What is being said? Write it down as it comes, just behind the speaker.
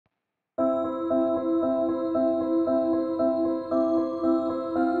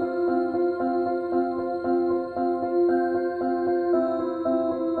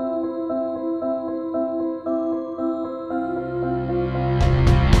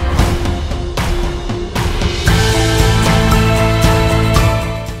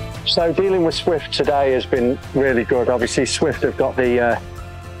So dealing with Swift today has been really good. Obviously Swift have got their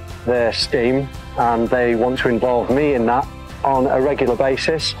scheme and they want to involve me in that on a regular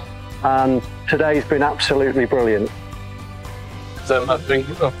basis, and today's been absolutely brilliant. I think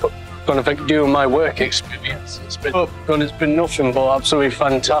going to do my work experience. It's been nothing but absolutely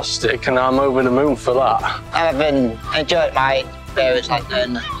fantastic, and I'm over the moon for that. I've enjoyed my experience, like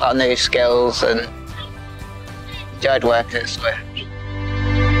learning a lot of new skills, and enjoyed working at Swift.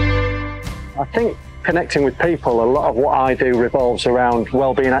 I think connecting with people, a lot of what I do revolves around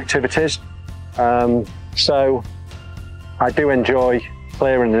wellbeing activities. So I do enjoy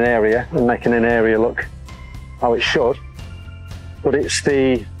clearing an area and making an area look how it should, but it's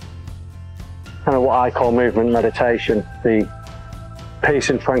the kind of what I call movement meditation, the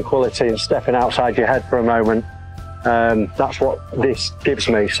peace and tranquility and stepping outside your head for a moment. That's what this gives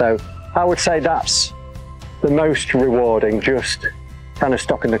me. So I would say that's the most rewarding, just kind of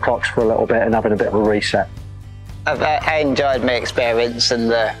stopping the clocks for a little bit and having a bit of a reset. I enjoyed my experience in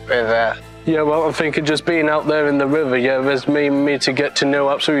the river. Yeah, well, I'm thinking just being out there in the river, yeah, there's me to get to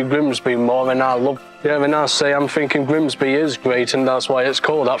know absolutely Grimsby more, and and I say I'm thinking Grimsby is great, and that's why it's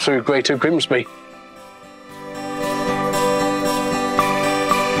called Absolute Greater Grimsby.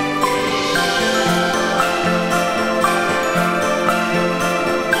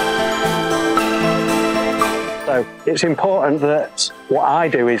 So it's important that what I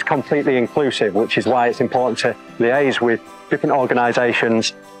do is completely inclusive, which is why it's important to liaise with different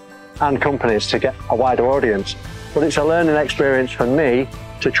organisations and companies to get a wider audience. But it's a learning experience for me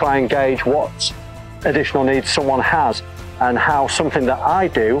to try and gauge what additional needs someone has, and how something that I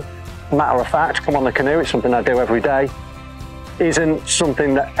do, matter of fact, come on the canoe, it's something I do every day, isn't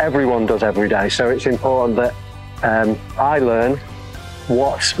something that everyone does every day. So it's important that I learn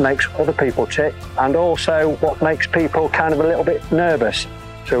what makes other people tick, and also what makes people kind of a little bit nervous.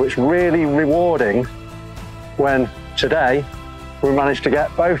 So it's really rewarding when today we managed to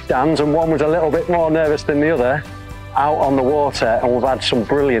get both Dans, and one was a little bit more nervous than the other, out on the water, and we've had some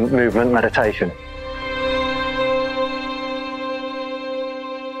brilliant movement meditation.